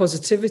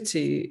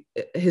 positivity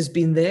has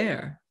been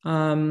there.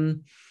 I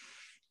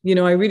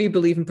really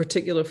believe in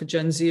particular for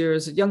Gen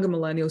Zers, younger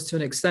millennials to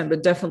an extent,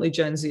 but definitely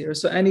Gen Zers.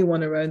 So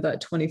anyone around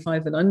that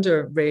 25 and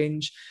under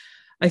range,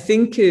 I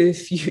think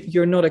if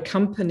you're not a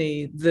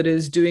company that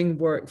is doing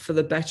work for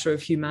the better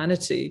of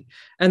humanity,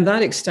 and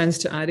that extends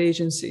to ad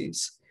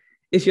agencies,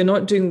 if you're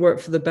not doing work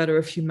for the better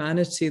of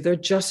humanity, they're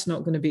just not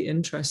going to be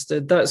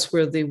interested. That's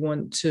where they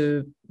want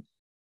to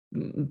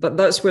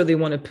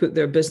put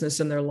their business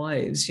and their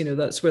lives.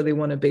 That's where they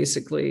want to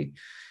basically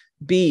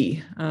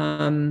be.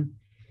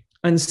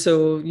 And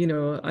so,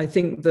 I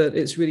think that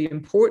it's really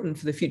important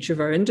for the future of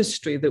our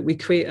industry that we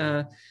create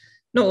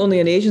not only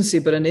an agency,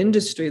 but an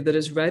industry that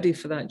is ready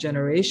for that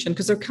generation,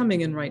 because they're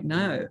coming in right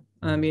now.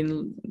 I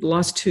mean, the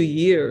last 2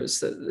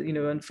 years,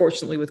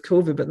 unfortunately with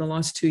COVID, but in the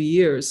last 2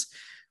 years,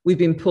 we've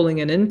been pulling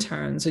in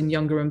interns and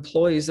younger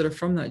employees that are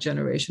from that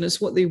generation.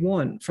 It's what they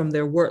want from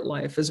their work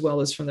life as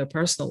well as from their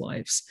personal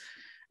lives.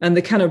 And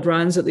the kind of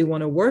brands that they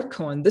want to work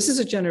on. This is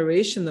a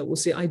generation that will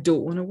say, I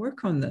don't want to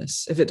work on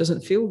this if it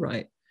doesn't feel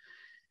right.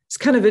 It's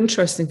kind of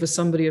interesting for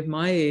somebody of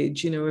my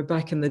age,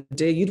 back in the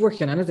day, you'd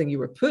work on anything you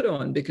were put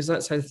on because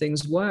that's how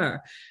things were.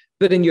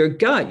 But in your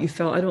gut, you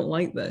felt, I don't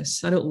like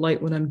this. I don't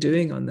like what I'm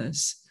doing on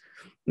this.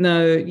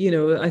 Now,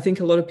 I think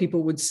a lot of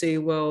people would say,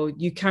 well,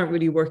 you can't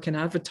really work in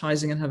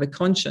advertising and have a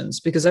conscience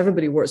because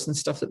everybody works in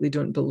stuff that they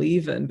don't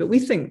believe in. But we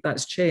think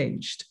that's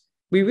changed.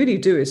 We really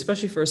do,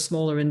 especially for a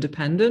smaller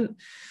independent.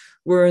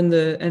 We're in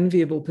the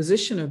enviable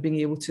position of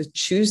being able to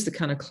choose the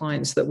kind of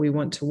clients that we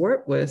want to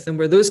work with, and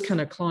where those kind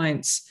of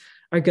clients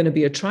are going to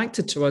be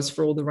attracted to us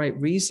for all the right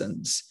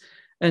reasons.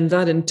 And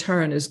that in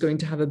turn is going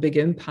to have a big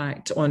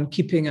impact on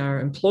keeping our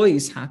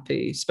employees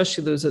happy,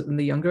 especially those at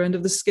the younger end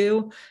of the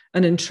scale,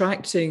 and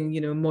attracting,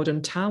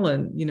 modern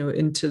talent,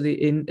 into the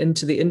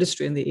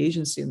industry and the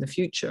agency in the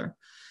future.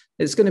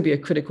 It's going to be a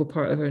critical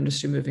part of our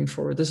industry moving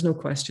forward. There's no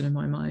question in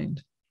my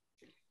mind.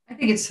 I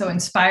think it's so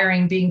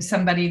inspiring being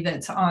somebody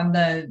that's on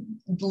the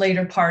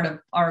later part of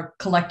our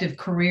collective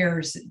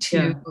careers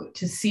to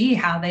see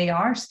how they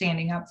are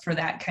standing up for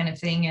that kind of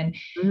thing. And,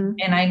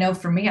 and I know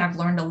for me, I've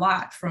learned a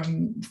lot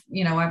from,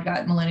 I've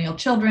got millennial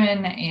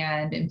children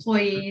and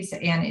employees,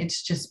 and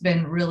it's just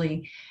been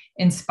really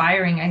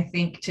inspiring, I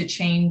think, to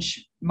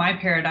change my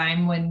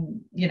paradigm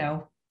when,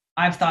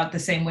 I've thought the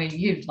same way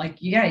you,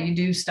 like, you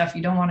do stuff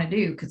you don't want to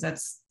do because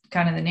that's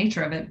kind of the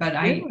nature of it. But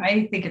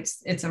I think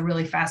it's a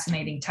really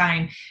fascinating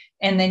time.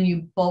 And then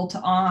you bolt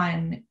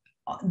on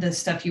the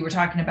stuff you were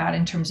talking about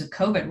in terms of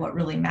COVID, what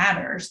really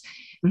matters.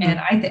 And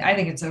I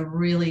think it's a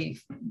really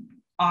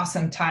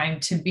awesome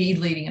time to be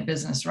leading a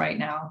business right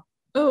now.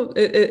 Oh,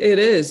 it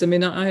is. I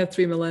mean, I have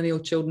 3 millennial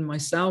children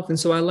myself. And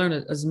so I learn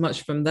as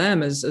much from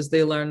them as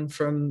they learn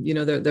from,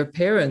 their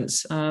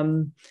parents.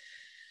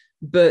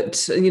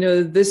 But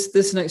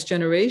this next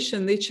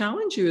generation, they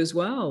challenge you as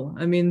well.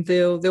 I mean,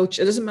 they'll it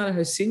doesn't matter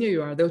how senior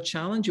you are, they'll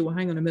challenge you. Well,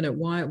 hang on a minute,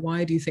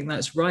 why do you think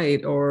that's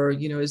right? Or,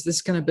 is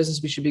this kind of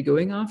business we should be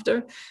going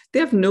after? They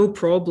have no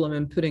problem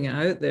in putting it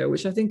out there,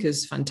 which I think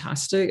is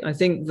fantastic. I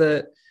think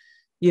that,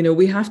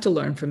 we have to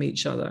learn from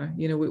each other.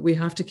 We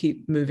have to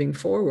keep moving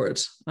forward.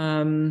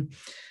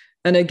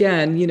 And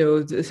again,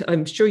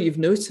 I'm sure you've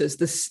noticed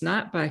the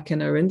snapback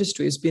in our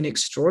industry has been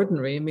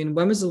extraordinary. I mean,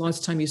 when was the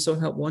last time you saw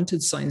help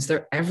wanted signs?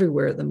 They're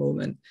everywhere at the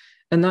moment.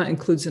 And that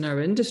includes in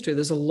our industry.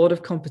 There's a lot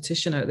of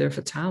competition out there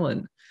for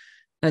talent.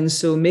 And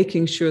so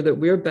making sure that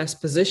we're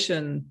best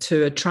positioned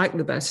to attract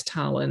the best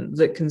talent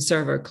that can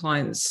serve our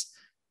clients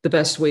the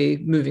best way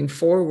moving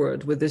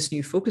forward with this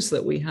new focus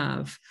that we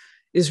have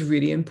is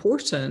really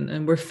important.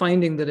 And we're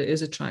finding that it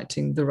is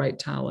attracting the right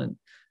talent.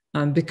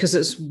 Because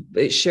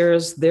it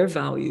shares their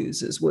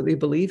values, is what they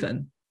believe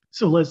in.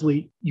 So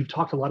Lesley, you've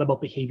talked a lot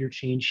about behavior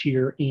change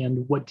here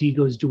and what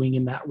DiGo is doing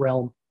in that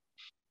realm.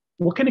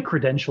 What kind of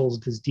credentials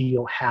does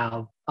DiGo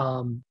have?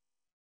 I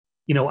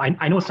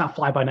know it's not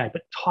fly by night,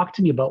 but talk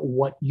to me about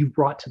what you've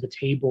brought to the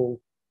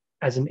table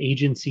as an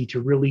agency to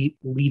really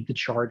lead the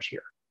charge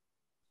here.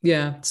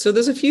 Yeah, so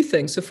there's a few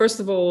things. So first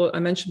of all, I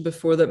mentioned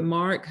before that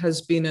Mark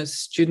has been a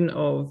student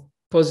of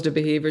positive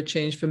behavior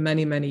change for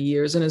many, many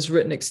years and has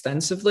written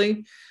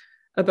extensively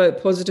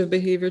about positive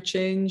behavior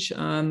change.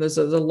 There's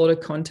a lot of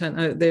content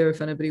out there.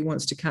 If anybody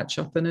wants to catch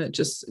up in it,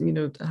 just,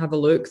 have a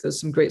look. There's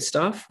some great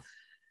stuff.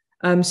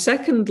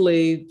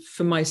 Secondly,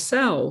 for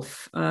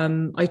myself,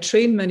 I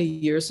trained many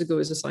years ago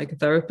as a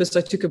psychotherapist.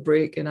 I took a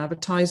break in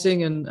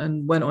advertising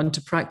and went on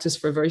to practice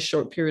for a very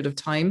short period of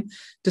time,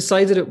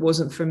 decided it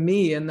wasn't for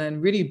me, and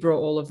then really brought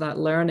all of that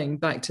learning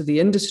back to the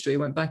industry,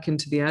 went back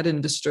into the ad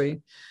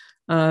industry.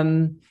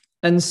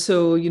 And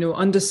so,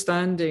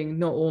 understanding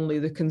not only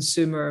the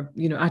consumer,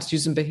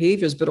 attitudes and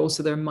behaviors, but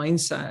also their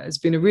mindset has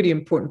been a really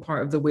important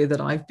part of the way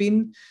that I've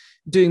been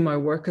doing my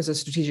work as a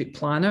strategic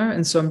planner.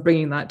 And so I'm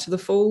bringing that to the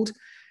fold.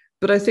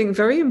 But I think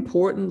very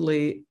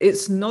importantly,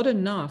 it's not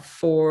enough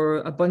for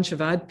a bunch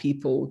of ad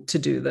people to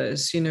do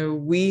this.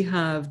 We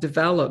have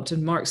developed,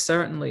 and Mark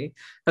certainly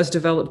has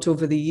developed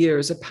over the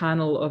years, a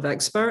panel of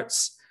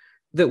experts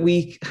that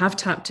we have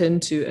tapped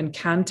into and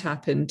can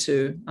tap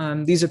into.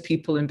 These are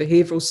people in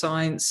behavioral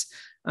science,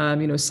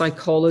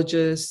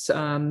 psychologists,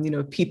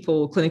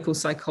 clinical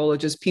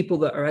psychologists, people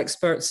that are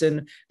experts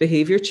in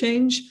behavior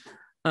change,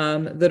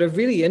 that have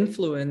really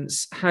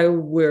influenced how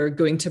we're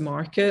going to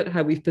market,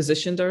 how we've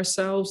positioned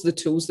ourselves, the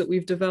tools that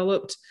we've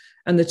developed,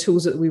 and the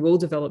tools that we will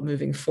develop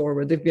moving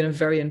forward. They've been a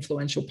very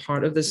influential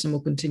part of this and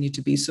will continue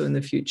to be so in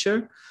the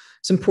future.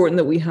 It's important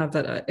that we have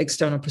that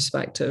external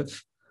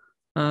perspective.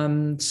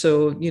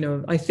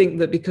 I think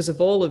that because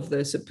of all of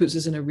this, it puts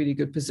us in a really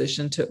good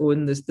position to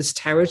own this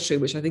territory,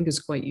 which I think is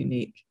quite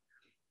unique.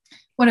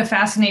 What a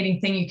fascinating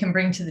thing you can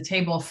bring to the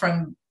table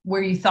from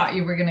where you thought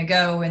you were going to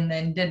go and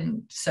then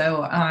didn't.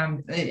 So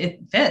it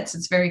fits.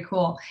 It's very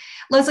cool.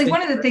 Lesley,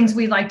 one of the things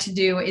we like to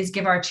do is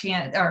give our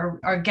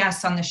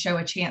guests on the show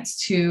a chance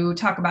to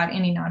talk about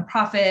any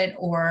nonprofit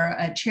or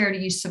a charity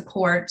you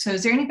support. So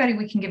is there anybody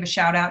we can give a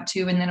shout out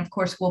to? And then, of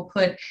course, we'll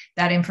put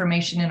that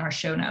information in our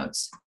show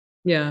notes.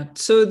 Yeah.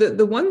 So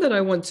the one that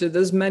I want to,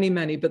 there's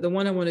many, but the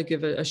one I want to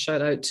give a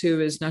shout out to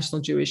is National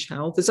Jewish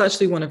Health. It's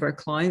actually one of our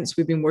clients.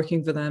 We've been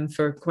working for them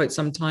for quite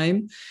some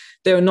time.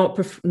 They're a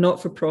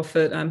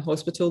not-for-profit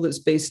hospital that's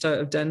based out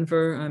of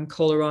Denver,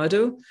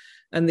 Colorado,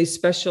 and they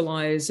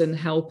specialize in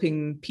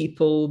helping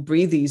people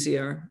breathe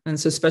easier. And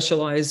so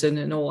specialize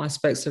in all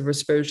aspects of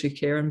respiratory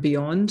care and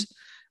beyond.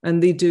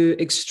 And they do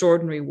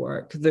extraordinary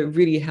work that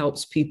really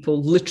helps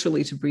people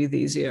literally to breathe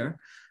easier.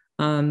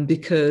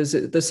 Because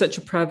there's such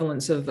a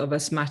prevalence of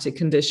asthmatic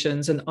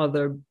conditions and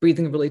other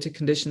breathing-related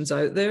conditions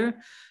out there.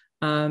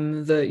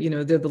 They're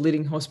the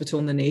leading hospital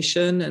in the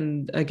nation.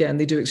 And again,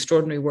 they do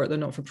extraordinary work. They're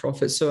not for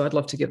profit. So I'd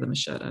love to give them a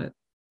shout out.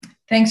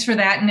 Thanks for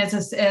that. And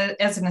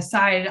as an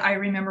aside, I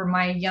remember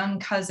my young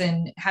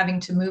cousin having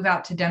to move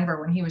out to Denver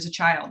when he was a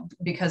child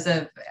because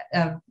of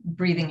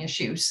breathing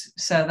issues.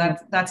 So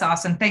that's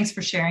awesome. Thanks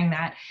for sharing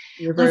that.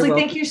 Lesley,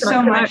 thank you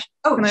so much.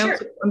 Sure.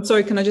 I'm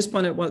sorry, can I just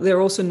point out,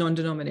 they're also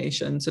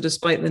non-denomination. So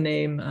despite the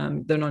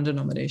name, they're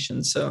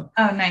non-denomination. So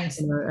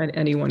nice.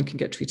 Anyone can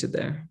get treated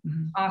there.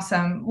 Mm-hmm.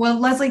 Awesome. Well,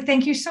 Lesley,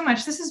 thank you so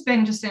much. This has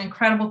been just an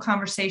incredible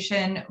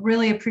conversation.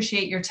 Really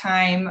appreciate your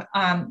time.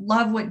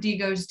 Love what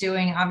DiGo's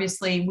doing.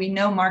 Obviously, we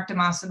know Mark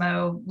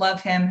DiMassimo,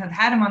 love him, have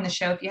had him on the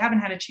show. If you haven't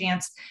had a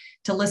chance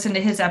to listen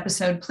to his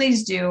episode,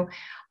 please do.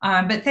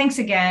 But thanks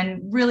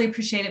again. Really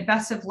appreciate it.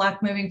 Best of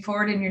luck moving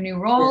forward in your new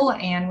role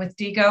and with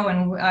DiGo,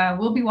 and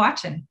we'll be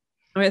watching.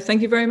 All right.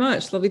 Thank you very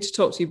much. Lovely to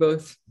talk to you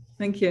both.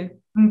 Thank you.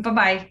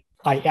 Bye-bye.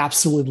 I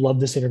absolutely love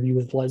this interview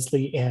with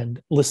Lesley,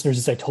 and listeners,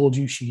 as I told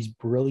you, she's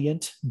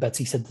brilliant.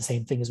 Betsy said the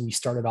same thing as we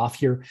started off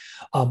here.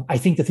 I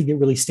think the thing that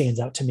really stands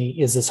out to me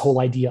is this whole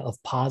idea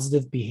of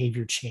positive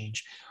behavior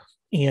change.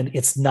 And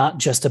it's not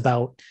just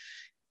about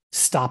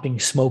stopping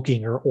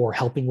smoking or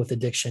helping with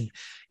addiction.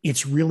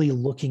 It's really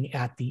looking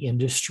at the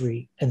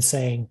industry and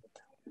saying,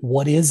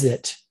 what is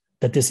it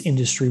that this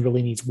industry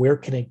really needs? Where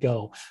can it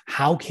go?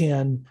 How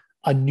can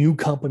a new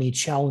company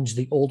challenge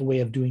the old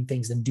way of doing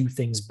things and do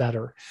things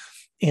better?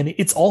 And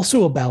it's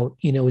also about,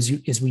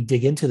 as we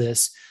dig into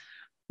this,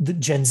 the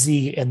Gen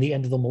Z and the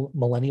end of the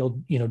millennial,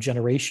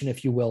 generation,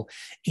 if you will,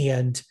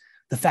 and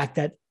the fact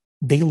that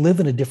they live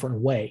in a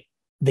different way.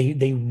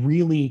 They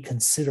really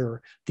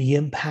consider the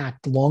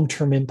impact,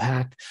 long-term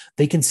impact.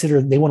 They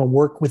want to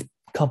work with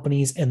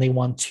companies, and they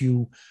want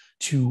to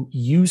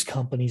use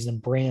companies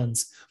and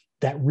brands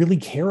that really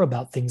care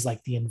about things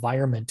like the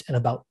environment and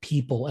about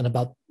people and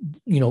about,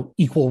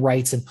 equal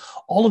rights and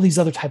all of these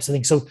other types of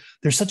things. So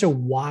there's such a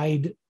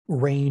wide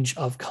range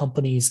of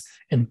companies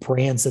and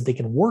brands that they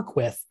can work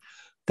with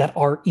that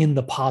are in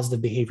the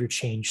positive behavior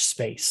change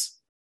space.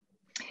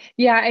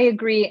 Yeah, I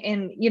agree.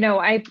 And,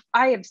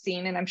 I have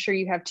seen, and I'm sure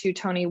you have too,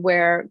 Tony,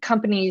 where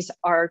companies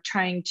are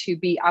trying to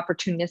be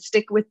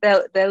opportunistic with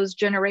those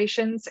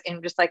generations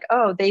and just like,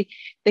 oh, they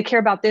care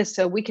about this,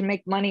 so we can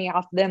make money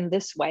off them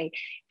this way.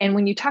 And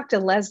when you talk to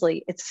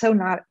Lesley, it's so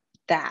not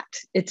that.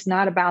 It's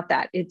not about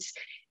that. It's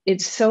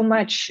so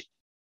much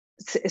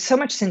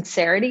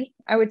sincerity,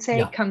 I would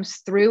say, comes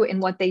through in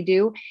what they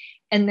do.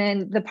 And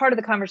then the part of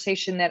the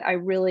conversation that I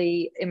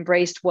really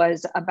embraced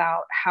was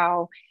about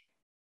how,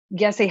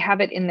 yes, they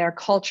have it in their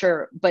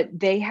culture, but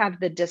they have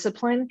the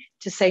discipline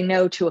to say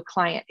no to a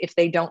client if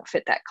they don't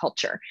fit that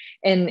culture.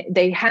 And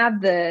they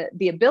have the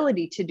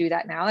ability to do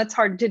that now. It's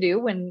hard to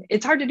do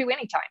it's hard to do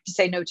anytime, to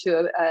say no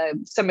to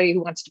somebody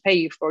who wants to pay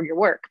you for your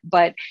work.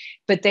 But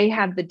they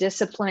have the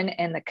discipline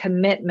and the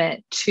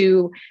commitment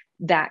to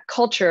that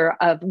culture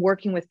of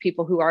working with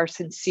people who are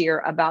sincere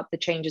about the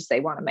changes they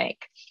want to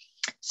make.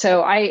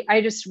 So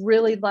I just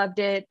really loved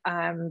it.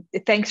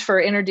 Thanks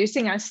for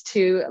introducing us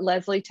to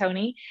Lesley,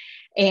 Tony.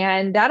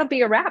 And that'll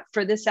be a wrap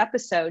for this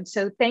episode.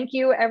 So thank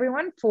you,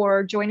 everyone,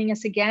 for joining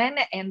us again.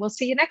 And we'll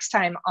see you next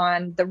time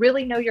on the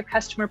Really Know Your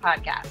Customer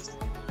podcast.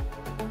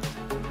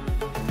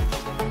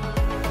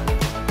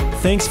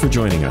 Thanks for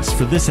joining us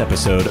for this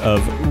episode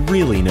of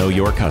Really Know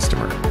Your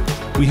Customer.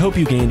 We hope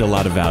you gained a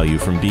lot of value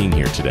from being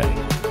here today.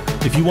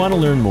 If you want to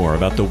learn more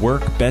about the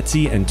work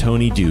Betsy and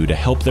Tony do to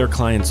help their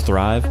clients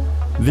thrive,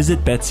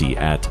 visit Betsy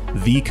at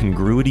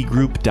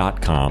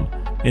thecongruitygroup.com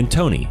and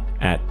Tony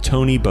at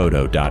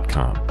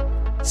tonybodo.com.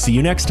 See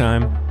you next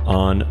time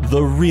on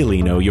the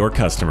Really Know Your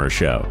Customer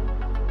show.